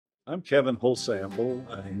I'm Kevin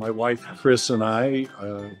Holsamble. My wife Chris and I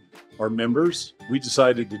are members. We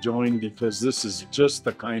decided to join because this is just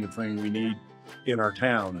the kind of thing we need in our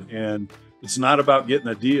town. And it's not about getting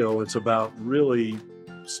a deal. It's about really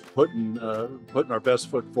putting our best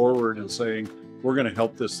foot forward and saying, we're going to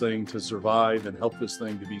help this thing to survive and help this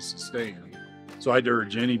thing to be sustained. So I'd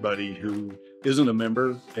urge anybody who isn't a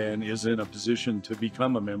member and is in a position to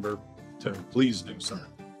become a member to please do so.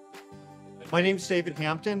 My name is David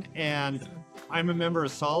Hampton, and I'm a member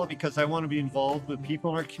of SALA because I want to be involved with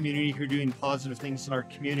people in our community who are doing positive things in our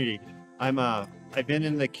community. I've been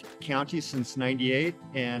in the county since '98,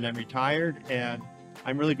 and I'm retired, and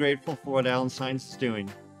I'm really grateful for what Allan Science is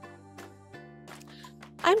doing.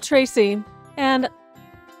 I'm Tracy, and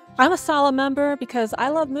I'm a SALA member because I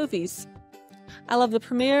love movies. I love the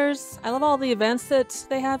premieres, I love all the events that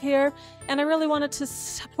they have here, and I really wanted to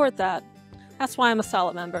support that. That's why I'm a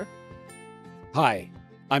SALA member. Hi,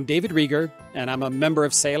 I'm David Rieger, and I'm a member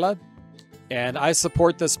of SALA, and I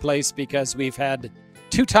support this place because we've had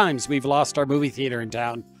 2 times we've lost our movie theater in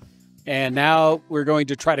town, and now we're going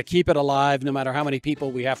to try to keep it alive no matter how many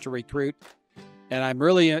people we have to recruit. And I'm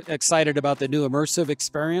really excited about the new immersive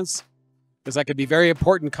experience because that could be a very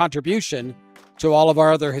important contribution to all of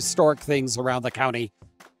our other historic things around the county.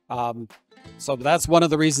 So that's one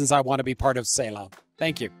of the reasons I want to be part of SALA.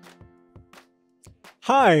 Thank you.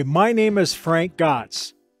 Hi, my name is Frank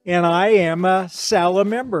Gotts, and I am a SALA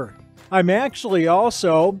member. I'm actually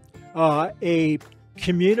also a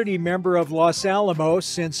community member of Los Alamos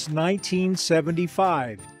since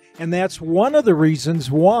 1975, and that's one of the reasons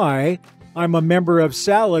why I'm a member of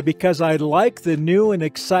SALA, because I like the new and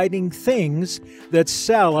exciting things that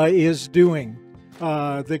SALA is doing.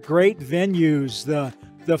 The great venues,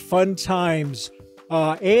 the fun times,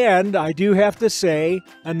 and I do have to say,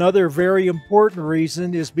 another very important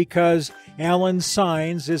reason is because Allan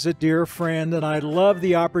Science is a dear friend, and I love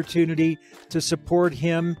the opportunity to support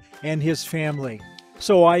him and his family.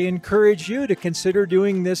 So I encourage you to consider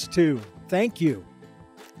doing this too. Thank you.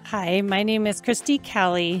 Hi, my name is Christy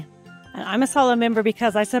Kelly, and I'm a SALA member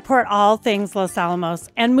because I support all things Los Alamos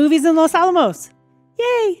and movies in Los Alamos.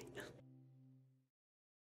 Yay!